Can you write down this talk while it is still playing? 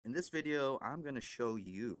In this video, I'm going to show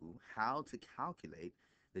you how to calculate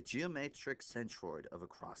the geometric centroid of a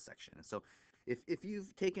cross section. And so if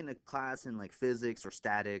you've taken a class in like physics or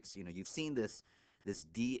statics, you've seen this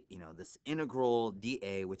integral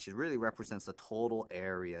dA, which really represents the total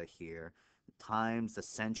area here, times the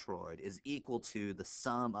centroid is equal to the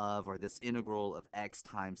sum of, or this integral of x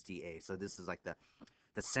times dA. So this is like the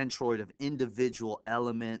centroid of individual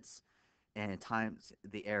elements and times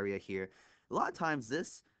the area here. A lot of times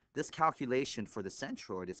this calculation for the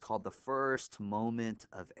centroid is called the first moment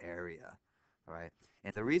of area. All right.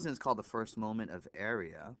 And the reason it's called the first moment of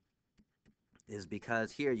area is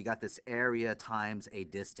because here you got this area times a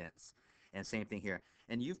distance. And same thing here.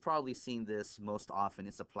 And you've probably seen this most often.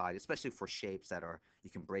 It's applied, especially for shapes that are, you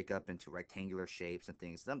can break up into rectangular shapes and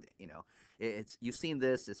things. It's you've seen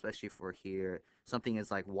this, especially for here. Something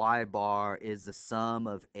is like y bar is the sum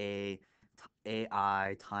of ai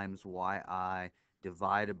times yi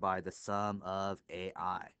divided by the sum of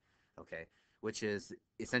ai. Okay, which is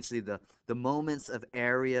essentially the moments of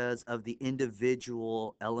areas of the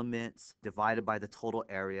individual elements divided by the total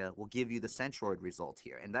area will give you the centroid result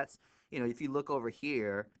here. And that's, if you look over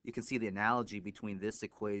here, you can see the analogy between this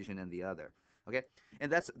equation and the other. Okay,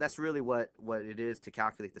 and that's really what it is to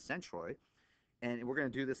calculate the centroid. And we're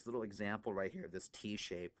going to do this little example right here, this T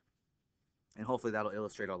shape, and hopefully that'll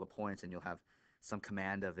illustrate all the points and you'll have some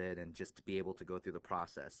command of it and just to be able to go through the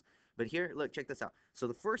process. But here, look, check this out. So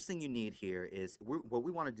the first thing you need here is, what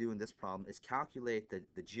we want to do in this problem is calculate the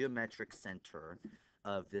geometric center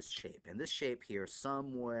of this shape. And this shape here,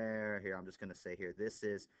 somewhere here, I'm just going to say here,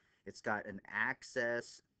 it's got an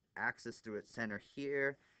axis through its center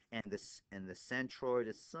here, and the centroid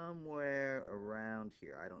is somewhere around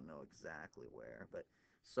here. I don't know exactly where, but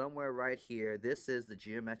somewhere right here. This is the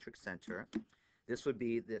geometric center. This would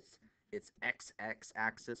be its xx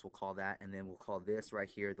axis, we'll call that, and then we'll call this right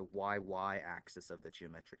here the yy axis of the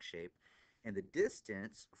geometric shape. And the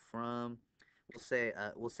distance from,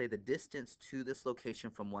 we'll say the distance to this location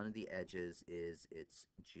from one of the edges is its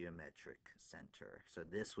geometric center. So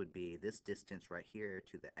this would be this distance right here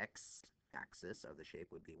to the x axis of the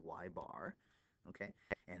shape would be y bar. Okay,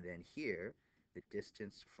 and then here the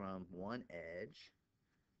distance from one edge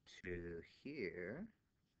to here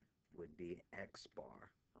would be x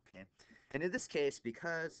bar. Okay, and in this case,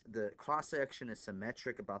 because the cross section is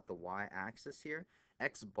symmetric about the y-axis here,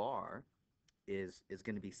 x bar is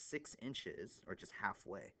going to be 6 inches, or just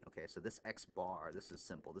halfway. Okay, so this x bar, this is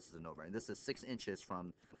simple, this is an over, and this is 6 inches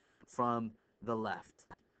from the left,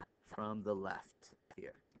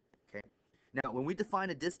 here. Okay, now when we define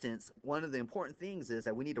a distance, one of the important things is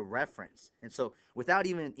that we need a reference. And so without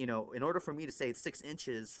even, in order for me to say 6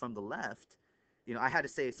 inches from the left, I had to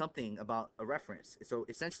say something about a reference. So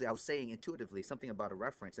essentially, I was saying intuitively something about a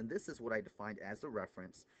reference. And this is what I defined as the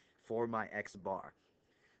reference for my x bar.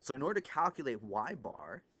 So in order to calculate y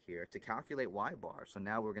bar here, so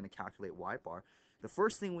now we're going to calculate y bar. The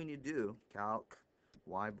first thing we need to do, calc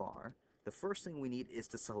y bar, the first thing we need is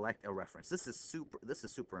to select a reference. This is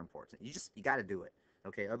super important. You got to do it.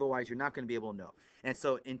 Okay, otherwise you're not going to be able to know. And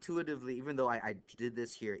so intuitively, even though I did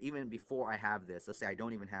this here, even before I have this, let's say I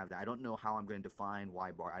don't even have that, I don't know how I'm going to define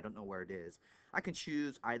y bar, I don't know where it is, I can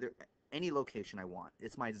choose either any location I want.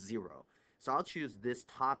 It's my 0. So I'll choose this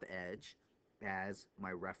top edge as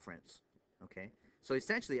my reference. Okay, so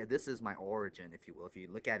essentially this is my origin, if you will. If you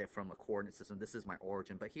look at it from a coordinate system, this is my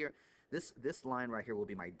origin. But here, this line right here will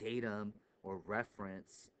be my datum or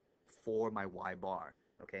reference for my y bar.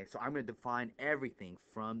 Okay, so I'm going to define everything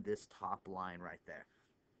from this top line right there.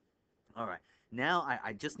 All right, now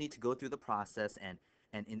I just need to go through the process and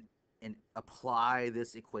apply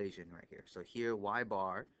this equation right here. So here, y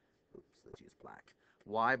bar, oops, let's use black.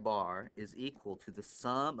 Y bar is equal to the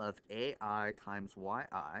sum of ai times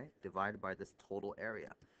yi divided by this total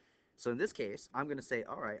area. So in this case, I'm going to say,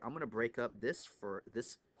 all right, I'm going to break up this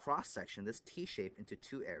cross section, this T shape, into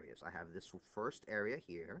 2 areas. I have this first area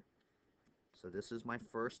here. So this is my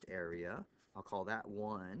first area. I'll call that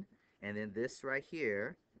 1. And then this right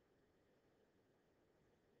here,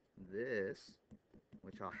 this,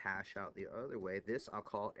 which I'll hash out the other way, this I'll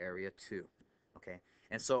call area 2. Okay?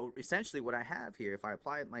 And so essentially what I have here, if I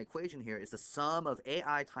apply my equation here, is the sum of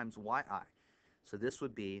ai times yi. So this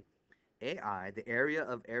would be ai, the area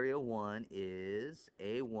of area 1 is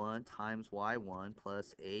a1 times y1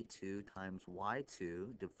 plus a2 times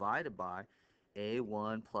y2 divided by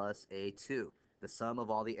a1 plus a2, the sum of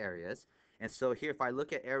all the areas. And so here, if I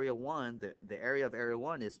look at area 1, the area of area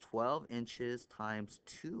 1 is 12 inches times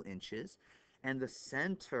 2 inches. And the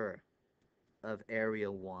center of area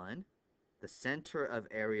 1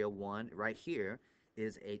 right here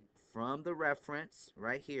is a from the reference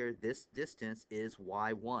right here, this distance is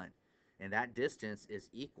y1. And that distance is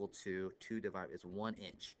equal to 2 divided is 1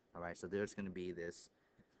 inch. All right, so there's going to be this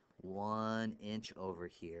 1 inch over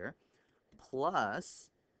here plus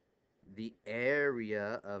the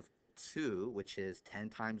area of 2, which is 10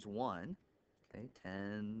 times 1. Okay,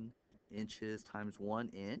 10 inches times 1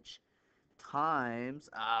 inch times,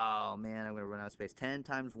 oh man, I'm going to run out of space. 10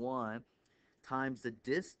 times 1 times the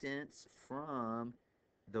distance from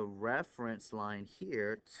the reference line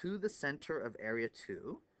here to the center of area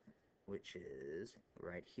 2, which is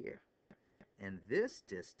right here. And this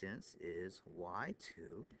distance is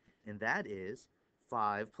y2, and that is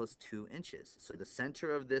 5 plus 2 inches. So the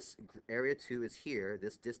center of this area 2 is here.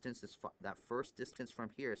 This distance is, that first distance from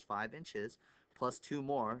here is 5 inches, plus 2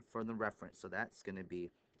 more from the reference. So that's going to be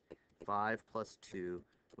 5 plus 2,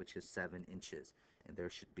 which is 7 inches. And there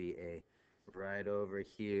should be a, right over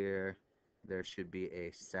here, there should be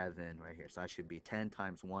a 7 right here. So I should be 10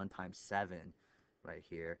 times 1 times 7 right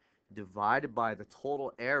here, divided by the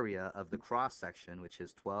total area of the cross section, which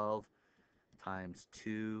is 12 times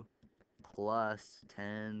 2 plus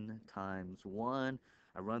 10 times 1.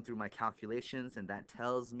 I run through my calculations, and that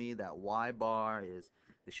tells me that y bar is,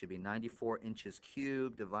 this should be 94 inches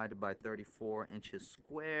cubed divided by 34 inches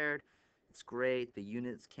squared. It's great. The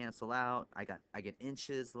units cancel out. I get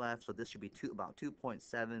inches left, so this should be about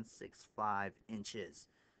 2.765 inches.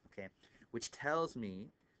 Okay, which tells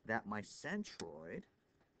me that my centroid,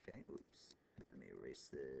 okay, oops, let me erase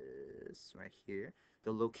this right here.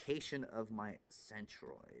 The location of my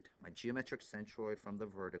centroid, my geometric centroid from the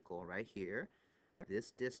vertical right here,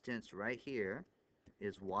 this distance right here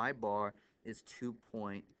is y bar is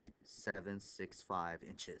 2.765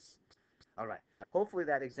 inches. All right. Hopefully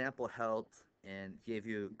that example helped and gave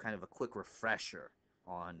you kind of a quick refresher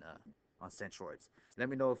on centroids. Let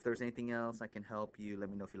me know if there's anything else I can help you. Let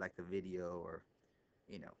me know if you like the video, or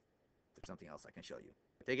if there's something else I can show you.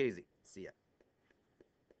 Take it easy. See ya.